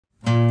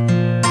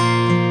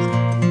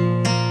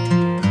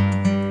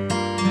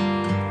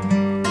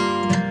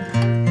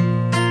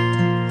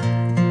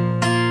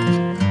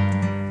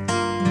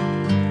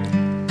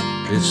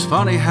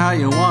funny how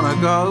you wanna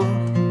go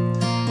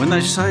when they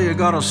say you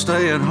gotta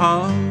stay at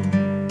home.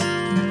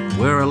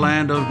 We're a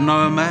land of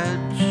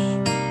nomads,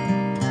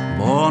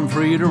 born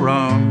free to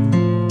roam.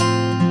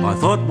 I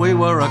thought we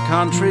were a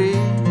country,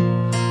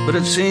 but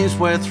it seems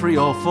we're 3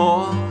 or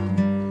 4.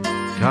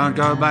 Can't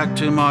go back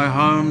to my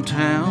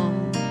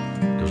hometown,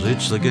 'cause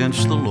it's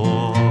against the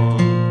law.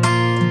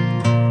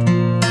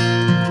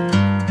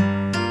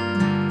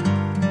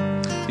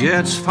 Yeah,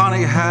 it's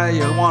funny how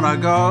you wanna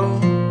go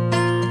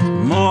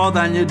more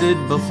than you did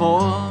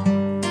before.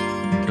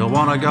 Don't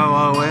wanna go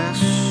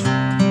OS,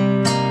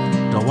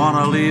 don't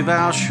wanna leave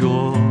our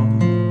shore.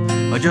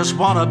 I just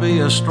wanna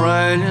be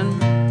Australian,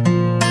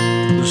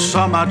 there's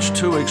so much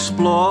to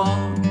explore.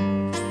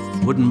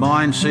 Wouldn't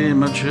mind seeing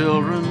my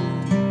children,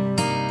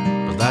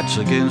 but that's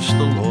against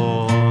the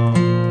law.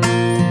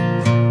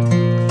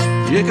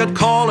 You could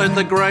call it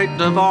the Great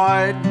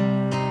Divide,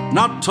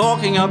 not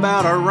talking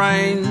about a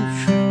range.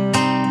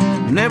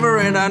 Never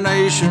in our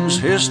nation's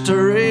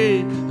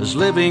history has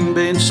living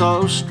been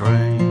so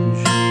strange.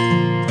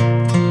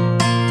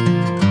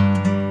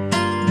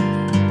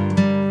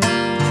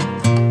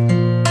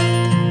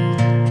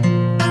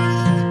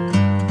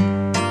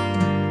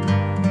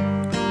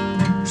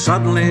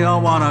 Suddenly I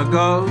wanna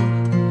go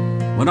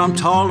when I'm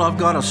told I've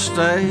gotta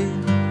stay.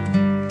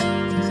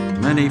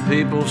 Many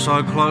people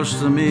so close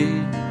to me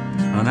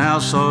and now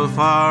so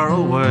far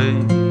away.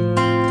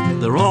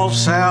 They're all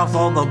south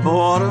of the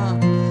border.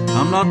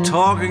 I'm not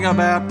talking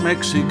about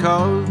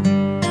Mexico,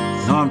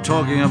 no, I'm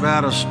talking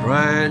about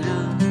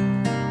Australia,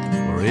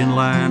 where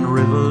inland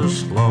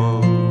rivers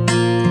flow.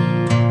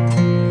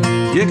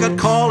 You could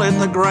call it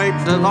the Great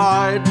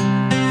Divide,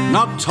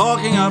 not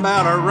talking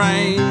about a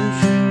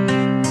range.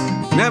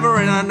 Never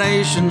in a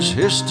nation's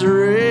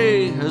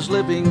history has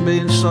living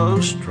been so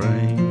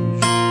strange.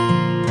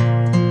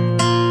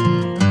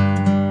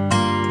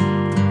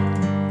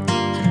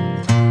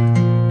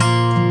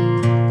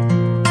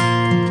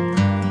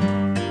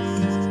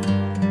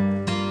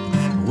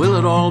 Will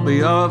it all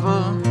be over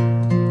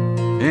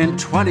in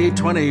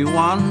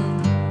 2021?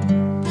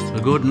 A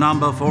good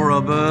number for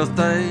a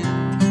birthday,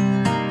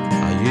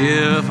 a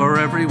year for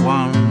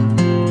everyone,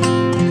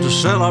 to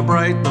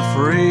celebrate the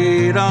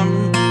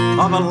freedom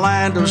of a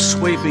land of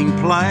sweeping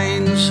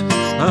plains,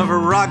 of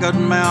rugged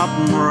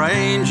mountain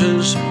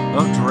ranges,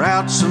 of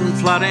droughts and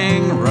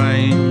flooding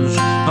rains,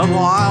 of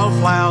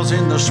wildflowers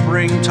in the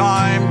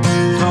springtime,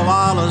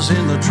 koalas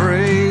in the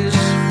trees,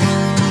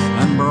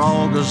 and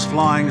brolgas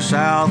flying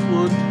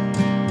southward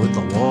with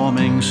the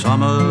warming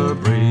summer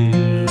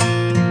breeze.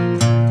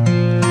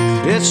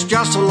 It's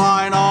just a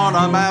line on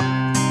a map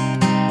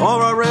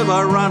or a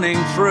river running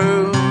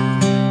through.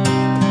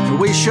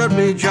 We should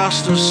be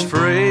just as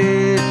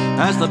free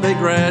as the big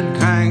red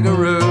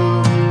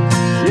kangaroo.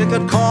 You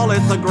could call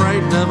it the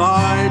Great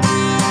Divide,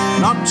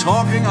 not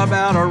talking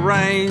about a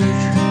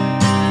range.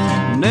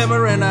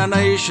 Never in our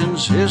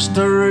nation's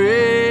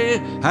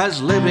history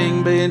has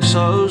living been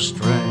so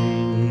strange.